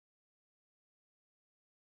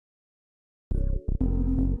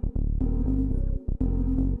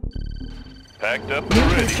Packed up New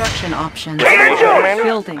and ready. construction options. Commander.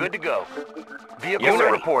 Building. Good to go. Vehicle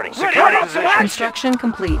reporting. Security Ready. position. Construction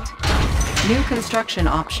complete. New construction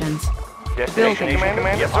options. Destination Building. Commander.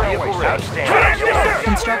 Yes, sir. Vehicle ready. Outstanding.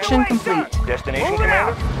 Construction complete. Destination Moving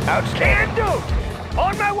Commander. out. Outstanding. Can do.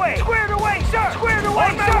 On my way. Squared away, sir. Squared away,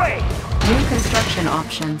 on my way. New construction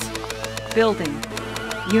options. Building.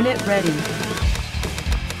 Unit ready.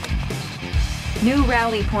 New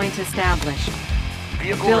rally point established.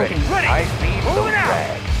 Vehicle Building. ready. High speed. Low Moving out.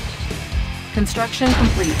 drag. Construction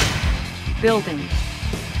complete. Building.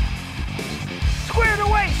 Squared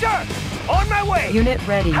away, sir. On my way. Unit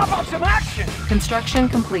ready. How about some action? Construction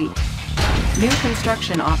complete. New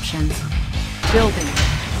construction options. Building.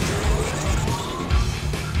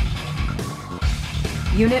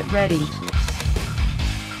 Unit ready.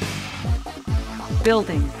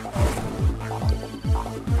 Building.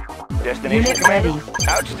 Destination Unit Commander. ready.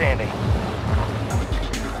 Outstanding.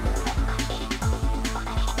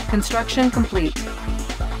 Construction complete.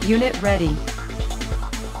 Unit ready.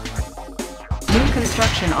 New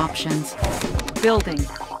construction options. Building.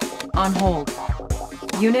 On hold.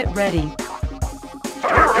 Unit ready.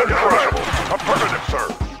 Affirmative, sir.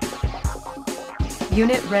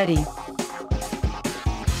 Unit ready.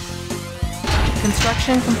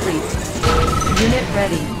 Construction complete. Unit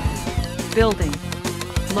ready. Building.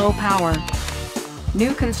 Low power.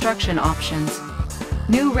 New construction options.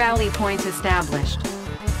 New rally point established.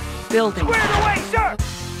 Building. Squared away, sir.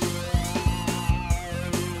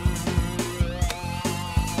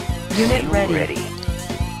 Unit ready. Ready.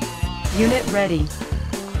 Unit ready.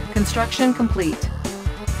 Construction complete.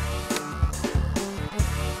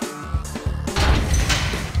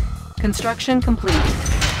 Construction complete.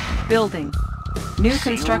 Building. New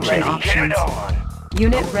construction Ready. options. Get it on.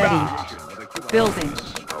 Unit ready. Building.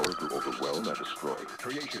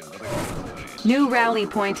 New rally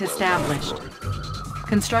point established.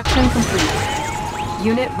 Construction complete.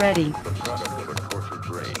 Unit ready.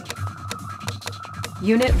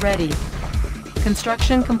 Unit ready.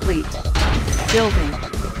 Construction complete. Building.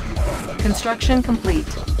 Construction complete.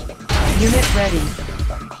 Unit ready.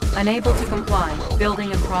 Unable to comply.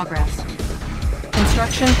 Building in progress.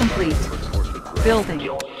 Construction complete. Building.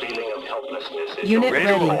 Unit Ready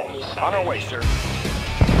to ready. roll. On our way, sir.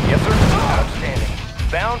 Yes, sir.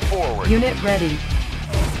 Outstanding. Bound forward. Unit ready.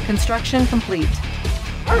 Construction complete.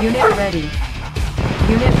 Unit ready.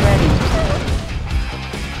 Unit ready.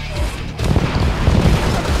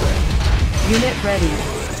 Unit ready.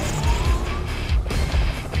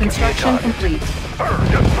 Construction complete.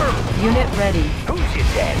 Unit ready. Who's your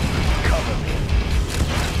daddy? Cover me.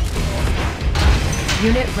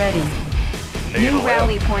 Unit ready. New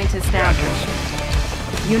rally point established.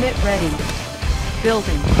 Unit ready.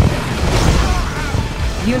 Building.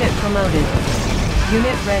 Unit promoted.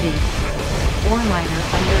 Unit ready. Ore miner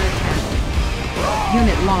under attack.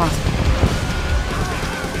 Unit lost.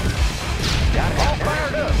 All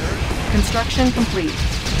fired up. Construction complete.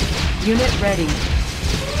 Unit ready.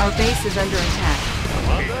 Our base is under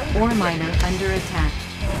attack. Ore miner under attack.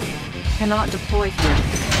 Cannot deploy here.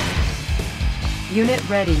 Unit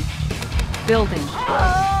ready. Building.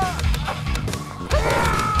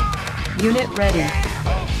 Unit ready.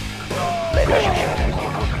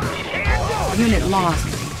 Unit lost.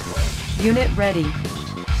 Unit ready.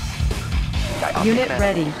 Unit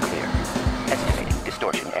ready. Clear. Estimating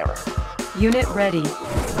distortion error. Unit ready.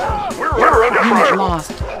 We're under Unit fire.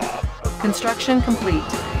 lost. Construction complete.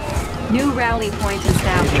 New rally point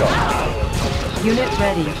established. Unit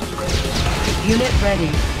ready. Unit ready.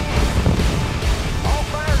 All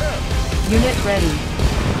fired up. Unit ready.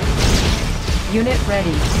 Unit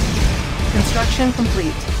ready. Construction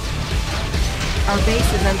complete. Our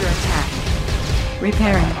base is under attack.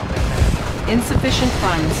 Repairing. Insufficient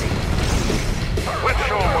funds.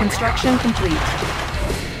 Construction complete.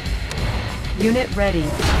 Unit ready.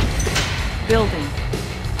 Building.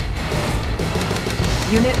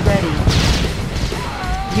 Unit ready.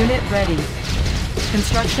 Unit ready.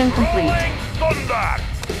 Construction complete. Thunder.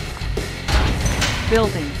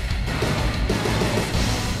 Building.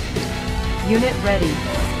 Unit ready.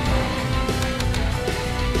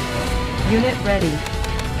 Unit ready.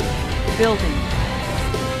 Building.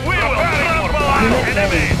 We will neutralize Unit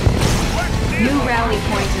ready. enemies. New rally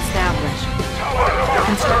point established.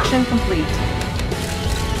 Construction complete.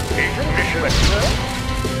 Mission.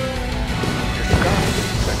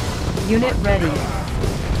 Unit ready.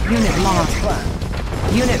 Unit lost.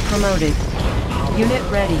 Unit promoted. Unit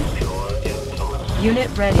ready. Unit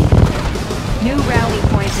ready. New rally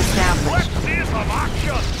point established. Let's see some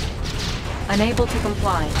action. Unable to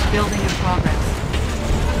comply. Building in progress.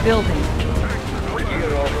 Building.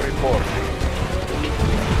 Bureau reporting.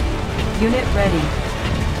 Unit ready.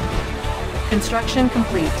 Construction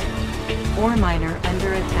complete. Ore miner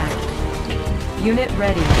under attack. Unit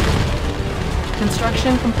ready.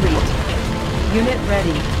 Construction complete. Unit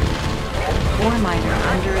ready. Ore miner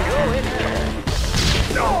under attack.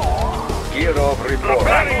 Gear of report.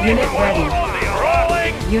 Unit ready.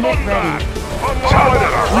 Unit ready.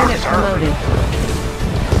 Unit promoted.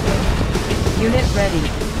 Unit ready.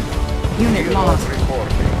 Unit Gear lost. of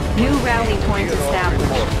reporting. New rally point Gear of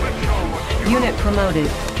established. reporting. Unit promoted.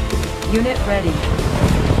 Unit ready.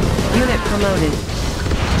 Unit promoted.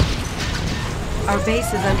 Our base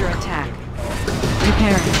is under attack.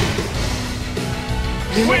 Repairing.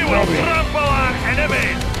 We Unit will ready. trample on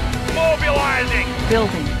enemies. Mobilizing.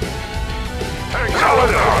 Building.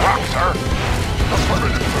 Solid rock, sir.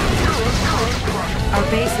 Our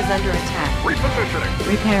base is under attack. Repositioning.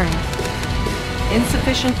 Repairing.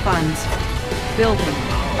 Insufficient funds. Building.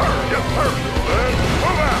 Yes, sir. Then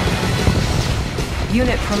move out.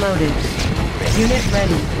 Unit promoted. Unit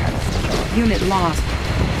ready. Unit lost.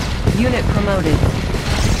 Unit promoted.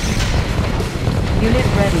 Unit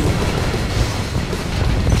ready.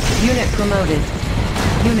 Unit promoted.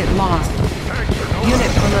 Unit lost.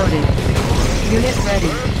 Unit promoted. Unit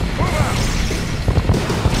ready.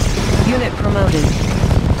 Unit promoted.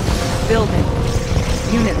 Building.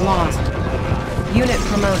 Unit lost. Unit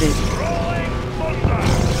promoted.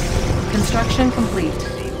 Construction complete.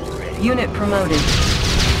 Unit promoted.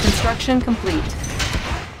 Construction complete.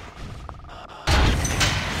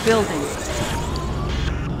 Building.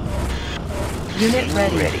 Unit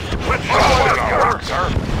ready. Solid rock, sir.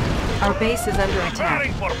 Our base is under attack.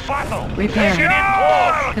 Preparing for battle. Repairing. Get in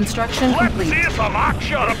close. Construction Let's complete. see some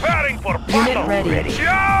action. Preparing for battle. Unit ready.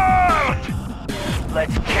 Charge!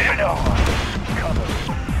 Let's get it on.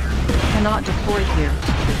 Cannot deploy here.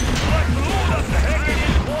 Let's load up the heavy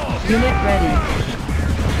close. Unit ready.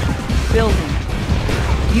 Building.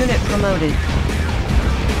 Unit promoted.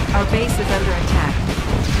 Our base is under attack.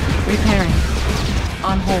 Repairing.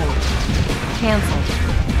 On hold.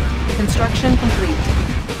 Cancelled. Construction complete.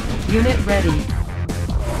 Unit ready.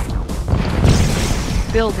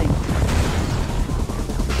 Building.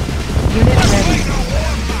 Unit ready.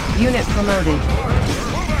 Unit promoted.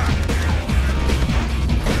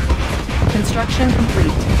 Construction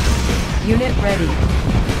complete. Unit ready.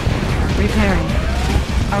 Repairing.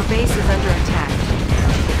 Our base is under attack.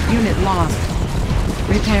 Unit lost.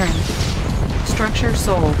 Repairing. Structure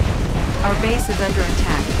sold. Our base is under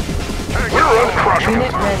attack. We're uncrushable.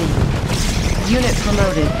 Unit ready. Unit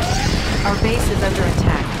promoted. Our base is under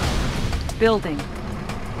attack. Building.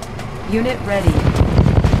 Unit ready.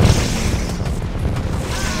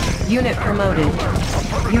 Unit promoted.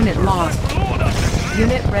 Unit lost.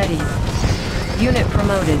 Unit ready. Unit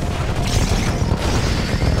promoted.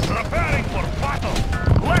 Preparing for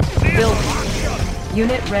battle. Let's see Building. some action.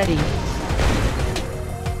 Unit ready.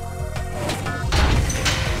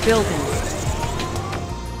 Building.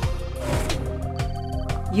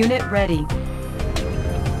 Unit ready.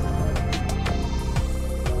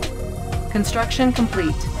 Construction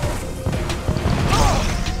complete.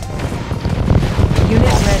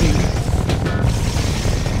 Unit ready.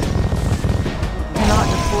 Cannot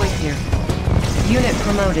deploy here. Unit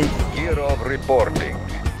promoted. Gear of reporting.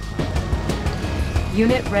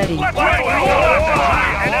 Unit ready. Let's load up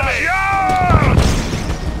the enemy. Charge!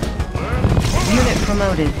 Unit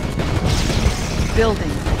promoted.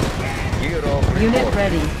 Building. Gear of Unit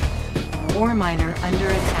reporting. ready. Ore miner under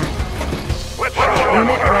attack. Let's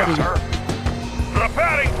Unit ready.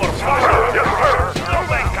 Preparing for battle. Yes, sir.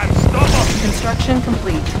 Nothing can stop us. Construction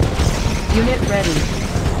complete. Unit ready.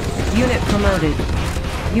 Unit promoted.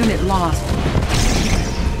 Unit lost.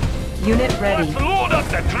 Unit ready. Let's load up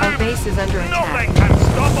the Our troops. base is under Nothing attack. can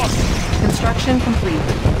stop us. Construction complete.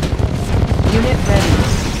 Unit ready.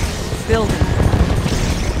 Building.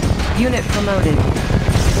 Unit promoted.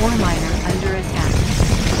 Ore miner under attack.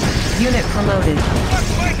 Unit promoted.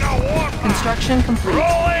 Let's make a war. Construction complete.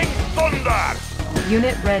 Rolling thunder.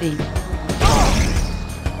 Unit ready.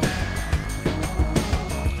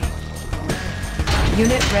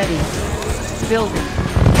 Unit ready. Building.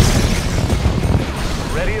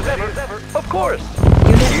 Ready as ever. Of course.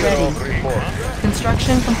 Unit Gear ready. of reporting.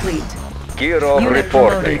 Construction complete. Gear of Unit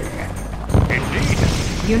reporting. Indeed.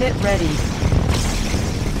 Unit ready.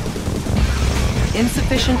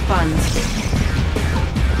 Insufficient funds.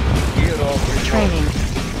 Gear of reporting. Training.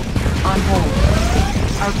 On hold.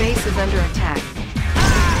 Our base is under attack.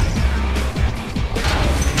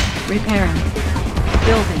 Repairing.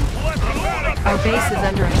 Building. Let's load up Our base is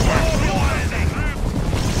under attack.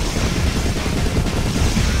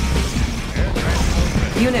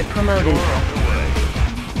 Unit promoted.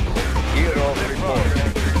 Hero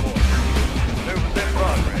reporting. Maneuvers in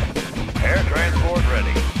progress. Air transport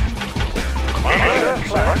ready.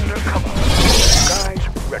 Under cover. Guys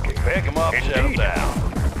wrecking. Pick 'em up, set 'em Indeed. down.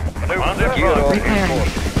 Maneuvers in Hero progress. Repairing.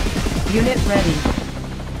 reporting. Unit ready.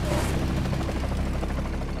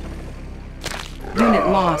 Unit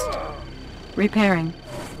lost. Repairing.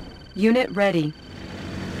 Unit ready.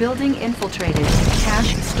 Building infiltrated.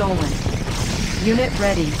 Cash stolen. Unit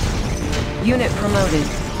ready. Unit promoted.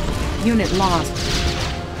 Unit lost.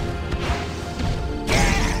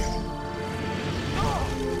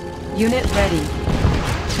 Unit ready.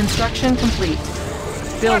 Construction complete.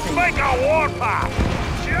 Let's Building. make a warpath.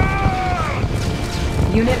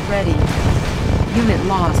 Charge! Unit ready. Unit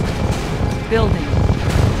lost. Building.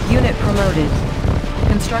 Unit promoted.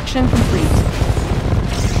 Construction complete.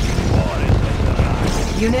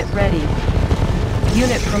 Unit ready.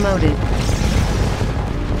 Unit promoted.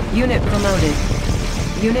 Unit promoted.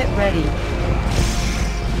 Unit ready.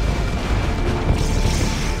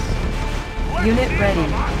 Unit ready.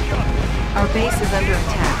 Our base is under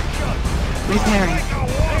attack. Repairing.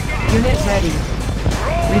 Unit ready.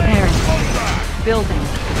 Repairing. Building.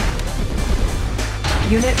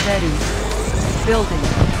 Unit ready. Building.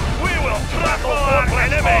 We will trample our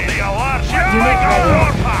enemies. Unit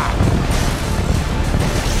ready.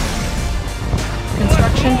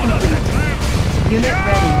 Construction complete. Unit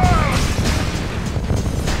ready.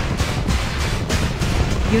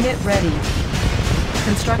 Unit ready.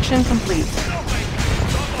 Construction complete.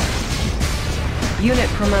 Unit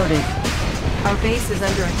promoted. Our base is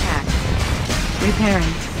under attack.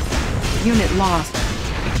 Repairing. Unit lost.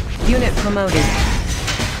 Unit promoted.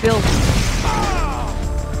 Building.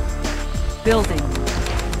 Building.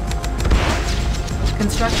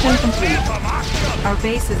 Construction complete. Our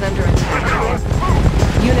base is under attack.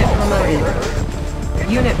 Unit promoted.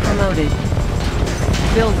 Unit promoted.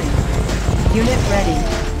 Building. Unit ready.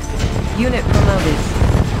 Unit promoted.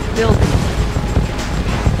 Building.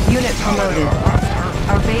 Unit promoted.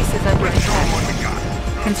 Our base is under attack.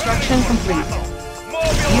 Construction complete.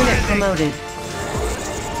 Unit promoted.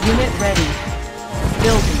 Unit ready.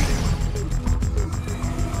 Building.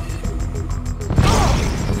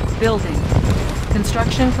 Building.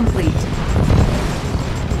 Construction complete.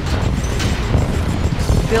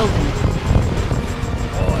 Building.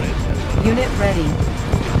 Unit ready.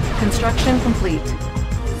 Construction complete.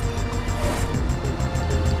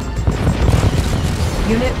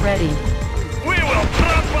 Unit ready. We will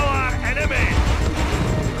trample our enemies.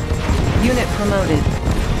 Unit promoted.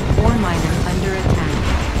 Ore miner under attack.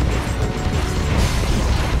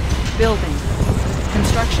 Building.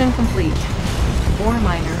 Construction complete. Ore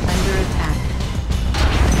miner under attack.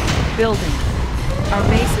 Building. Our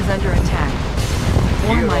base is under attack.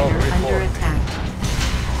 Ore Hero miner report. under attack.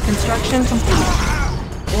 Construction complete.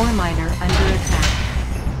 Ore miner under attack.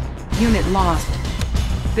 Unit lost.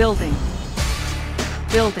 Building.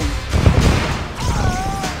 Building.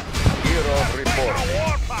 Hero reporting.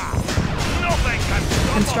 Warpath. Nothing can stop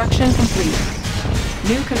us. Construction complete.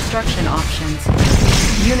 New construction options.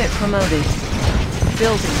 Unit promoted.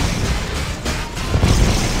 Building.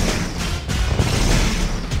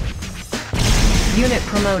 Unit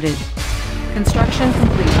promoted. Construction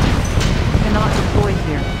complete. Cannot deploy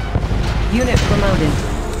here. Unit promoted.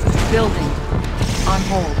 Building. On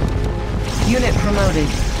hold. Unit promoted.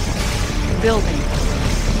 Building.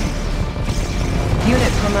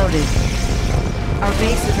 Unit promoted. Our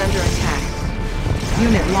base is under attack.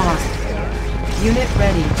 Unit lost. Unit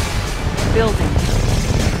ready. Building.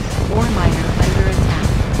 Ore miner under attack.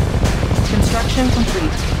 Construction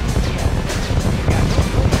complete.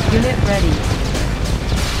 Unit ready.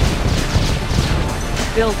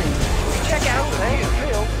 Building. Check out the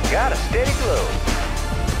landfill. Got a steady glow.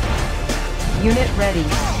 Unit ready.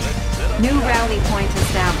 New rally point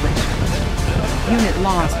established. Unit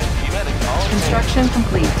lost. Construction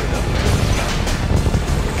complete.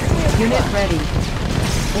 Unit ready.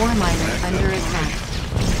 Ore miner under attack.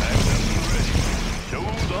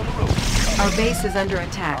 Our base is under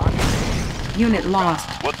attack. Unit lost.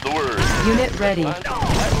 What's the word? Unit ready.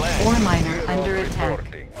 Ore miner under attack.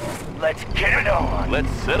 Reporting. Let's get it on. Let's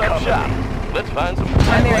set up shop. Let's find some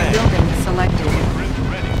Primary building selected.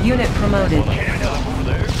 Unit promoted.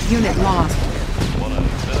 Unit lost. Wanna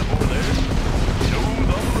set up over there? Shows on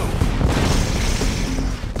the road.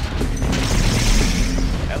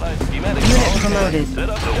 Allied schematic. Unit promoted. Set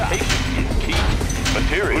up location is key.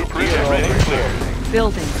 Material Hero ready and clear. reporting.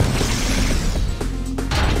 Building.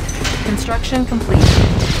 Construction complete.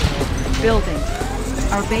 Building.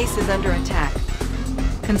 Our base is under attack.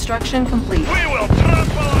 Construction complete. We will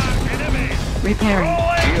trample our enemies. Repairing.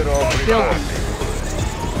 Hero Building. reporting.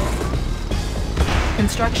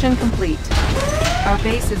 Construction complete. Our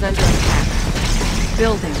base is under attack.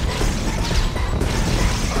 Building.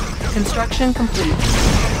 Construction complete.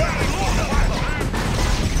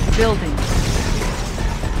 Building.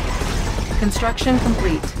 Construction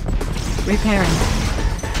complete. Repairing.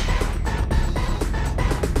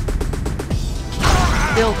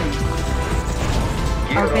 Building.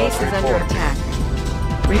 Our base is under attack.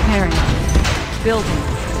 Repairing. Building.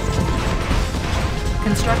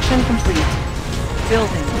 Construction complete.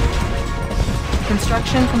 Building.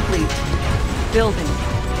 Construction complete. Building.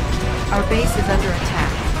 Our base is under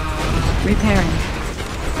attack. Repairing.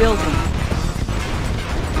 Building.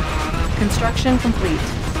 Construction complete.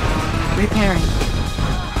 Repairing.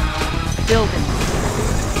 Building.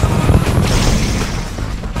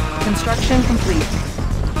 Construction complete.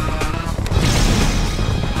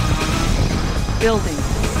 Building.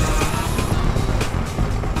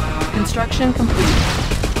 Construction complete.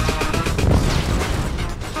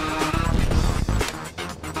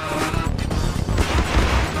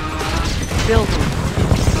 Building.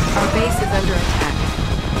 Our base is under attack.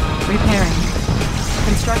 Repairing.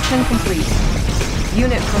 Construction complete.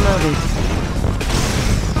 Unit promoted.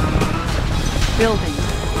 Building.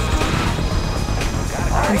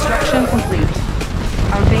 Construction complete.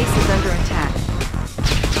 Our base is under attack.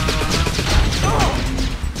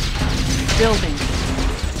 Building.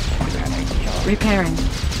 Repairing.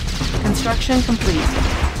 Construction complete.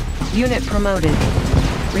 Unit promoted.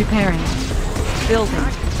 Repairing.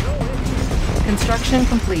 Building. Construction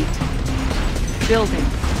complete. Building.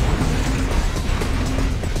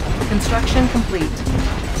 Construction complete.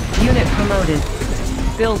 Unit promoted.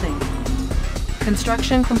 Building.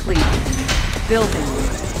 Construction complete. Building.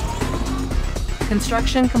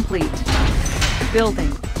 Construction complete.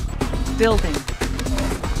 Building. Building.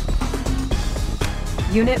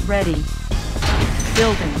 Unit ready.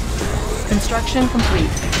 Building. Construction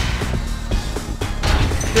complete.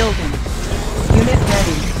 Building. Unit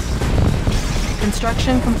ready.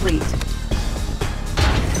 Construction complete.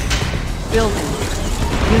 Building.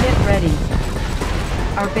 Unit ready.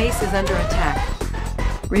 Our base is under attack.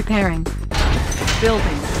 Repairing.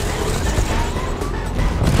 Building.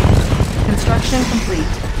 Construction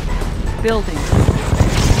complete. Building.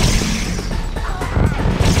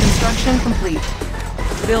 Construction complete.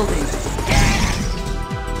 Building.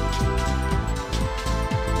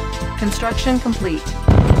 Construction complete.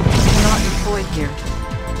 Cannot deploy here.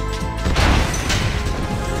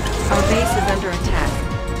 Our base is under attack.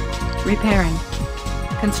 Repairing.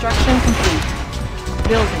 Construction complete.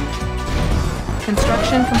 Building.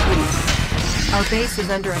 Construction complete. Our base is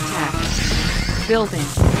under attack. Building.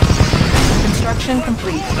 Construction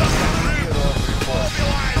complete.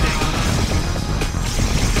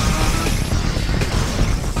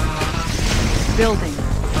 Building.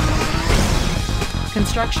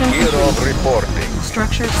 Construction Gear complete. of reporting.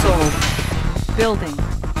 Structure sold. Building.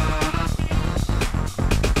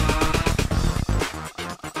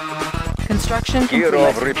 Construction complete. Gear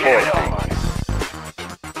of reporting.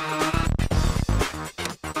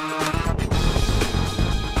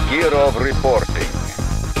 Gear of reporting.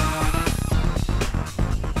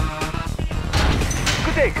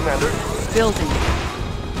 Good day, Commander. Building.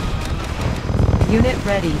 Unit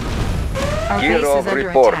ready. Our Gear base of is under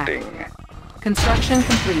reporting. attack. Construction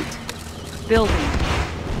complete. Building.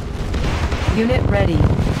 Unit ready.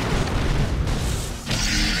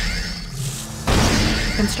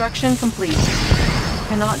 Construction complete.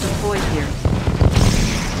 Cannot deploy here.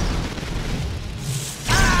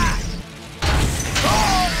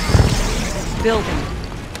 Building.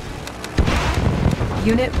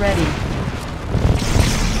 Unit ready.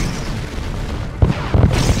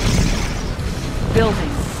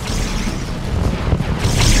 Building.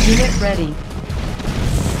 Unit ready.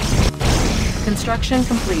 Construction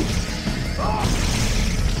complete.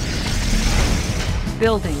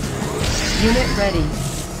 Building. Unit ready.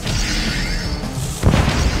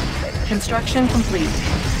 Construction complete.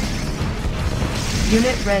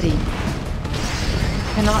 Unit ready.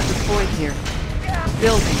 Cannot deploy here.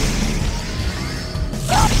 Building.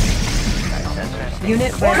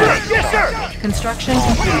 Unit ready. Yes, sir! Construction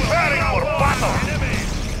complete. Preparing for battle!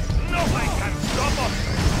 Nothing can stop us!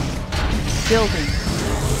 Building.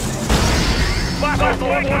 Battle to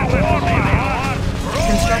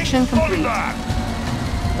Construction complete.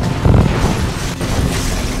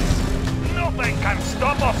 Nothing can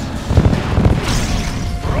stop us!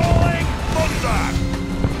 Rolling thunder!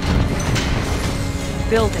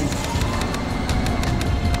 Building.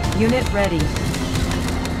 Unit ready.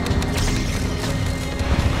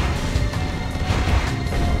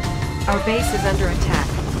 Our base is under attack.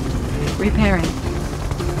 Repairing.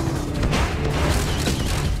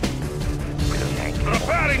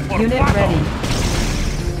 por Unit fuego.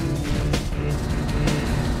 ready.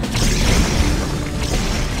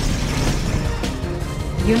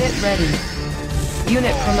 Unit ready.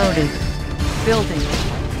 Unit promoted. Building.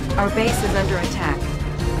 Our base is under attack.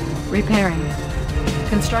 Repairing.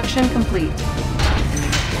 Construction complete.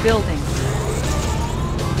 Building.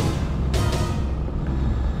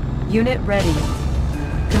 Unit ready.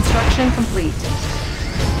 Construction complete.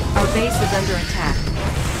 Our base is under attack.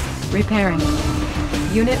 Repairing.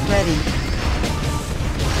 Unit ready.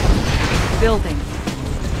 Building.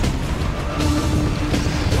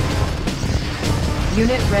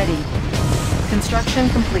 Unit ready. Construction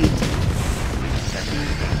complete.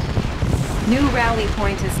 New rally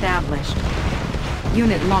point established.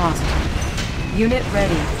 Unit lost. Unit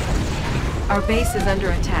ready. Our base is under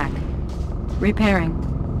attack. Repairing.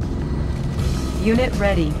 Unit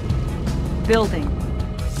ready. Building.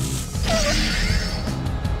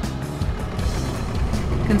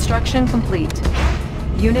 Construction complete.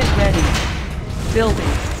 Unit ready.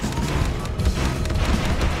 Building.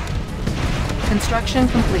 Construction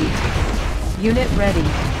complete. Unit ready.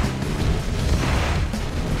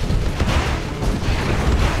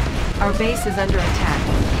 Our base is under attack.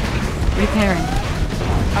 Repairing.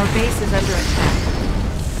 Our base is under attack.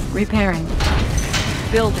 Repairing.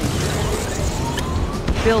 Building.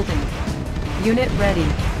 Building. Unit ready.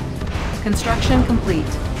 Construction complete.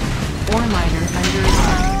 Ore miner under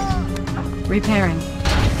attack. Repairing.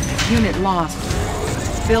 Unit lost.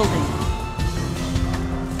 Building.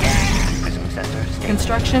 Prism sensor stable.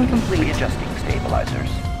 Construction complete. Readjusting stabilizers.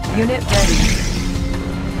 Unit ready.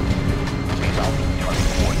 Resolving target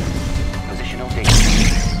coordinates. Positional data.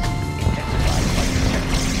 Intensified flight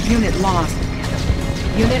protection. Unit lost.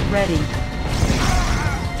 Unit ready.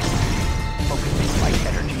 Focusing light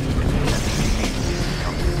energy.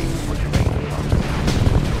 Compensating for terrain.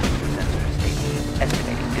 Sensor stable.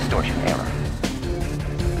 Estimating distortion error.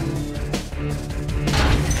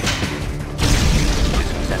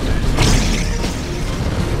 Prism sensor stable.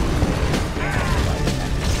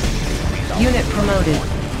 Unit promoted.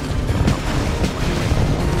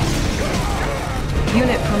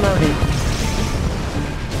 Unit promoted.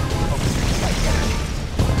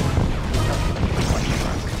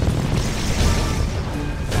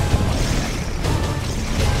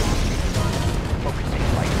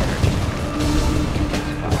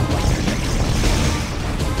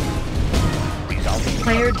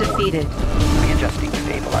 Player defeated. Readjusting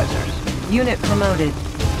stabilizers. Unit promoted.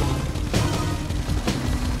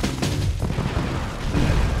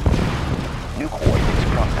 New coordinates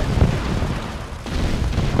processed.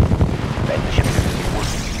 Then the ship is in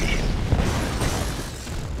working condition.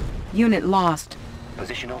 Unit lost.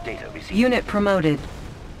 Positional data received. Unit promoted.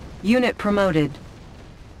 Unit promoted.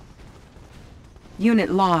 Unit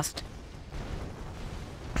lost.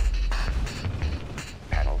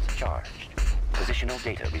 Panels charged. Positional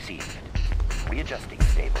data received. Readjusting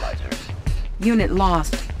stabilizers. Unit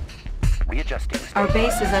lost. Readjusting Our stabilizers.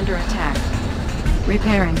 base is under attack.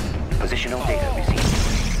 Repairing. Positional data received.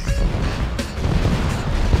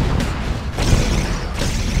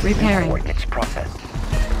 Repairing. Coordinates processed.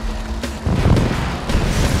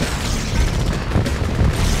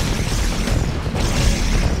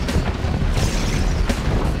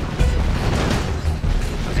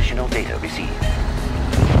 Positional data received.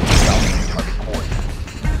 Resolving target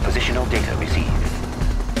coordinates. Positional data received.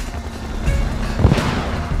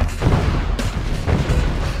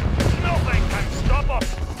 Nothing can stop us.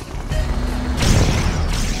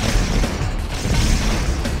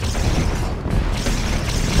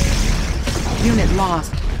 Unit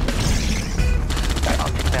lost.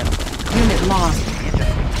 Dioptic manifold. Unit lost.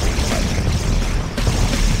 Readjusting stabilizers.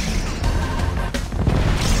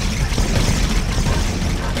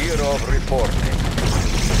 Gear of reporting.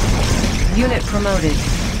 Unit promoted.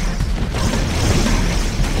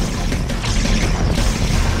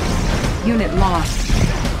 Unit lost.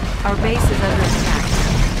 Our base is under attack.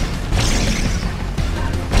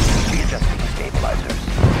 Readjusting stabilizers.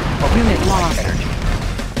 Unit Focusing lost. light energy.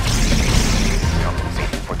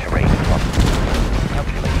 Compensating for terrain problems.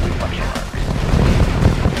 Calculating reflection arcs.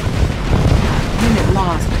 Unit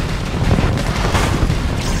lost.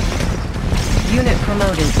 Unit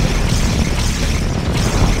promoted.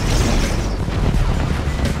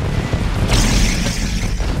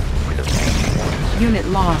 With a tank orders. Unit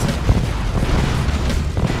lost.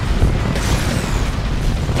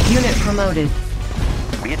 Unit promoted.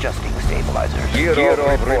 Readjusting stabilizers. Gear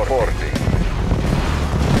of reporting.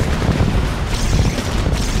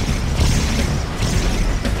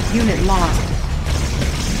 Unit lost.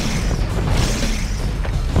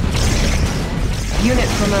 Unit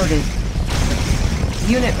promoted.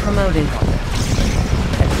 Unit promoted.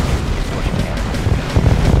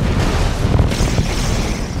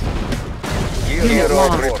 Gear of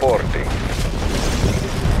lost. reporting.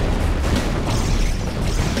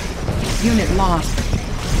 Unit lost.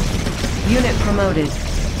 Unit promoted.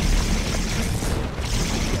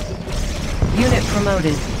 Unit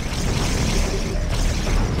promoted.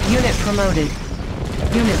 Unit promoted.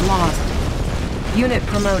 Unit lost. Unit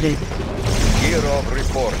promoted. Gear of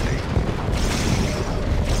reporting.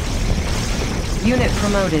 Unit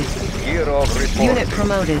promoted. Gear of reporting. Unit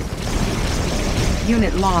promoted.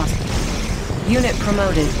 Unit lost. Unit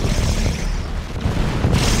promoted.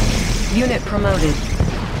 Unit promoted.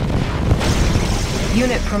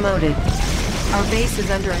 Unit promoted. Our base is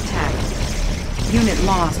under attack. Unit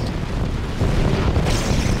lost.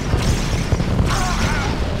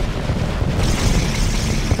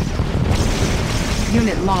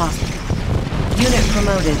 Unit lost. Unit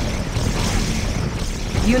promoted.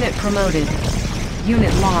 Unit promoted.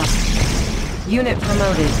 Unit lost. Unit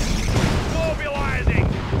promoted. Mobilizing!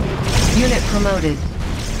 Unit promoted.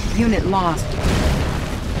 Unit lost.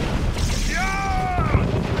 Yeah!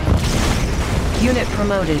 Unit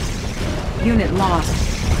promoted. Unit lost.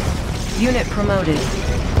 Unit promoted.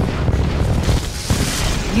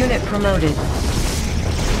 Unit promoted.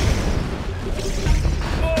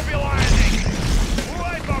 Mobilizing!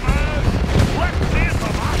 Right them out! Let's see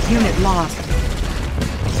some action! Unit lost.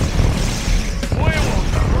 We will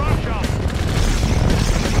crush them!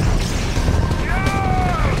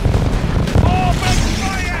 Yeah! Open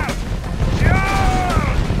fire!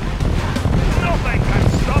 Yeah! Nothing can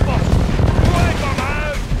stop us! Right them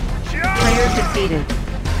out! Yeah! Player defeated.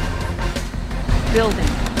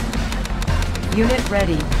 Building. Unit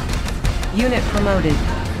ready. Unit promoted.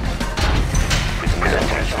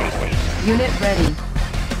 Unit ready.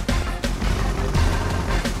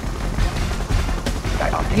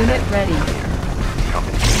 Unit ready.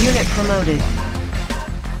 Unit promoted.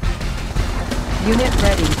 Unit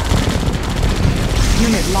ready.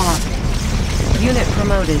 Unit lost. Unit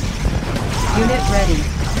promoted. Unit ready.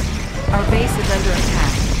 Our base is under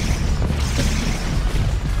attack.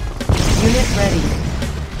 Unit ready.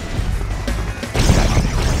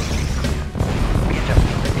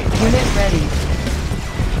 Unit ready.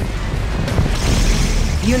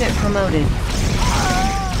 Unit promoted.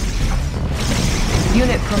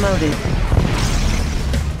 Unit promoted.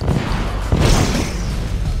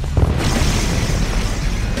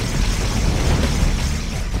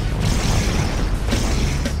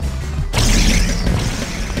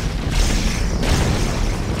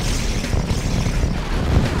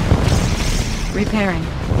 Repairing.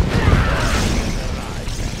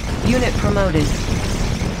 Unit promoted.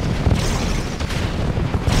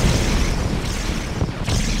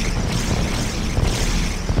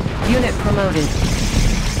 Unit promoted.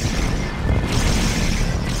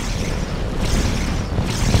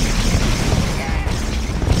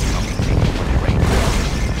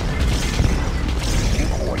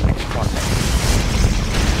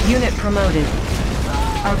 Unit promoted.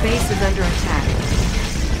 Our base is under attack.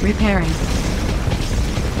 Repairing.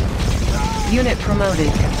 Unit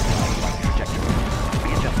promoted.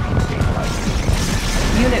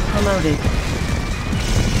 Unit promoted.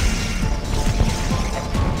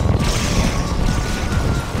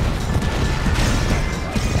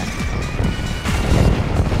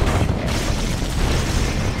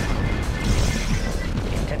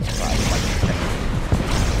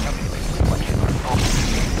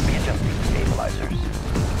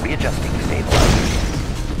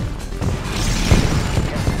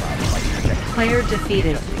 Player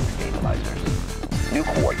defeated. Stabilizers. New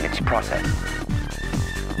coordinates processed.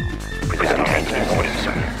 Present in order,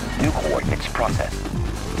 sir. New coordinates processed.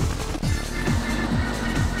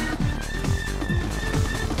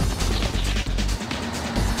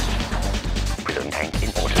 Prison tank in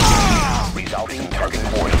order. Resolving target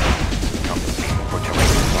coordinates. Compensating for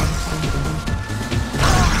terrain response.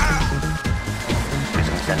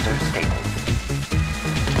 Prison sensor stable.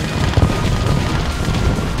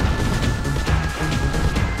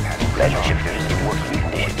 Lead shifters in working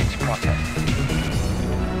conditions processed.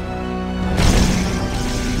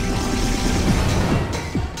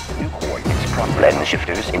 New coordinates processed. Lead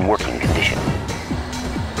shifters in working condition.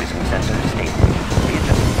 Prism sensor stable.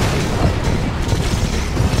 Readjusting stabilizer.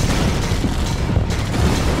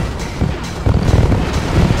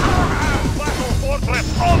 Battle forklift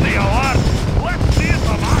on the alert! Let's see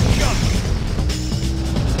some action!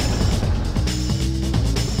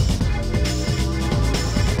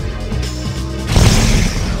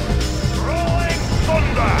 Rolling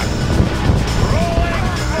thunder! Rolling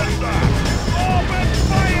thunder! Open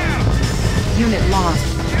fire! Unit lost.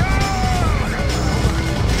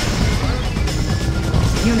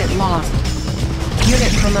 Unit lost.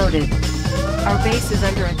 Unit promoted. Our base is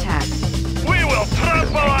under attack. We will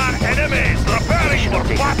trample our enemies, preparing for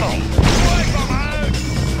battle. Wipe them out.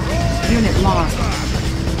 Unit lost.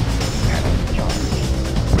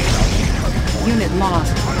 Unit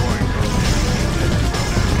lost.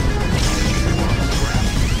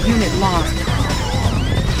 Unit lost.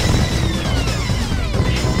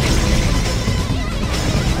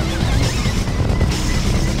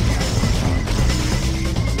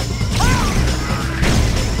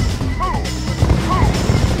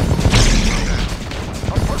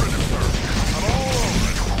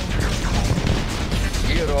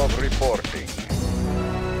 Gear of reporting.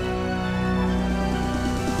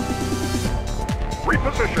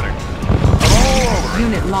 Repositioning. I'm all over.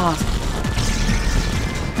 Unit lost.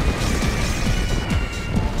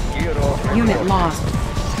 Gear of Unit lost.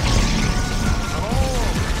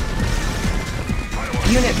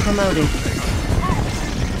 Unit promoted.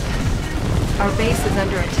 Our base is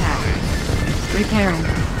under attack. Repairing.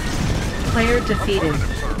 Player defeated.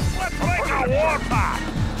 Let's make a warpath.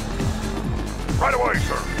 Right away,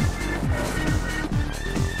 sir.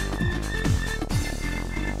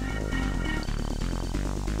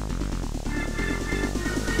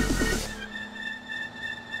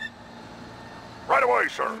 Right away,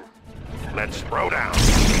 sir. Let's throw down. Let's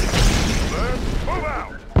move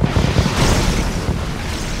out.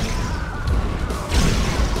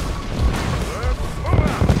 Let's move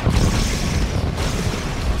out.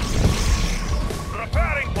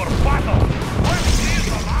 Preparing for battle. Let's see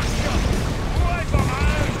some action. Wipe them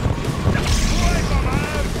out. Wipe them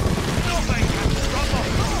out. Nothing can stop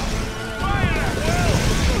us. Fire at will.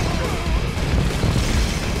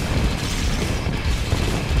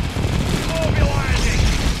 Mobilizing.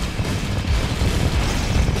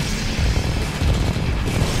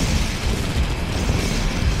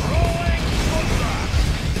 Rolling thunder.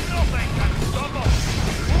 Nothing can stop us.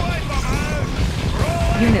 Wipe them out.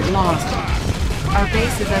 Rolling Unit lost. Our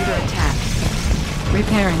base is under attack.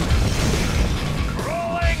 Repairing.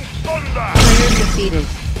 Rolling thunder. Player defeated.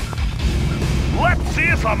 Let's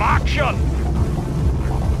see some action.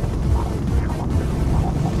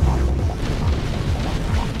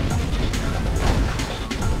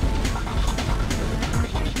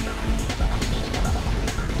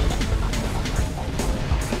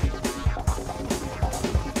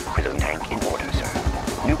 Prison tank in order, sir.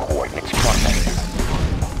 New coordinates processed.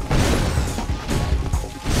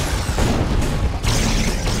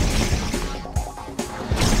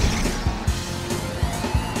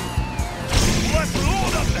 Let's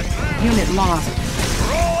load up the trap. Unit lost.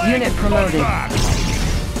 Rolling Unit promoted. thunder.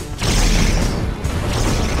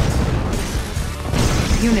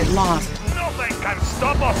 Unit lost. Nothing can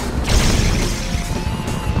stop us.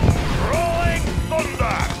 Rolling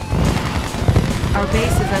thunder. Our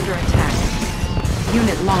base is under attack.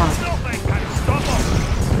 Unit lost. Nothing can stop us.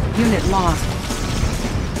 Unit lost.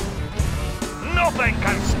 Nothing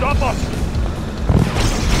can stop us.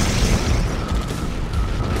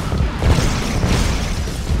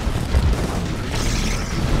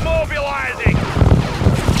 Mobilizing.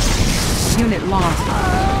 Unit lost.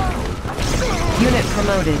 Unit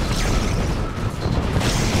promoted.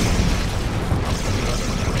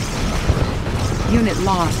 Unit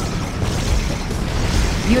lost.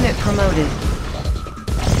 Unit promoted.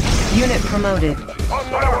 Unit promoted. On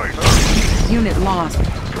my way, sir. Unit lost.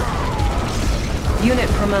 Unit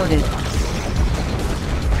promoted.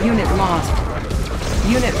 Unit lost.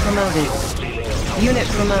 Unit promoted. Unit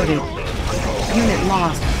promoted. Unit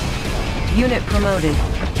lost. Unit promoted.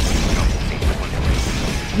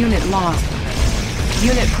 Unit lost.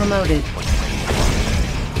 Unit promoted.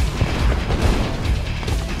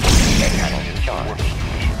 Panel in charge.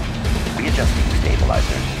 Readjusting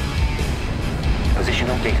stabilizers.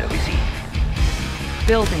 Positional data received.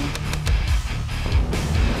 Building.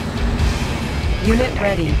 Unit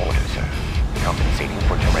ready. In order, sir. Compensating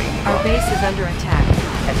for terrain. Our base is under attack.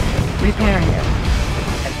 Repairing.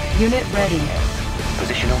 Unit ready.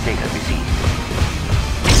 Positional data received.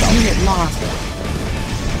 Unit lost.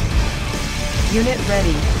 Unit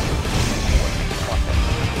ready.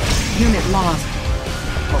 Unit lost.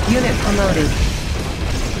 Unit promoted.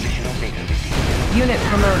 Positional data received. Unit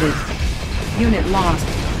promoted. Unit lost.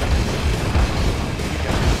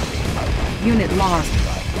 Unit lost.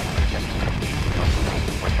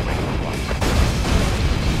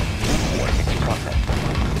 Coordinates processed.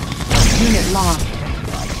 Unit lost.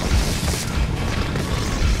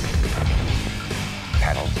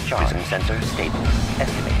 Panels charged. Prism sensor stable.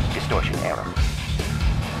 Estimating distortion error.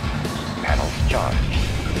 Panels charged.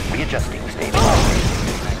 Readjusting stabilizers.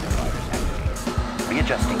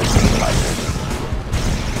 Readjusting stabilizers.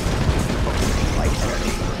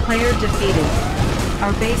 Player defeated.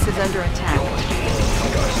 Our base is under attack.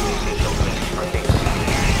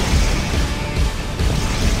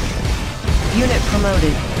 Unit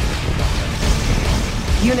promoted.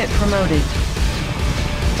 Unit promoted.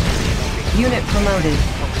 Unit promoted.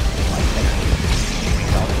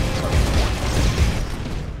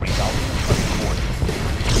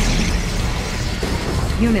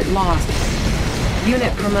 Unit lost.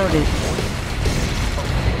 Unit promoted.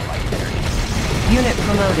 Unit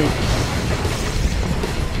promoted.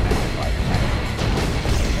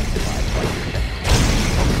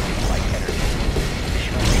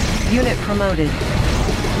 Unit promoted.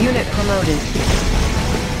 Unit promoted.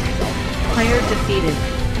 Player defeated.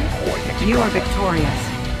 You are victorious.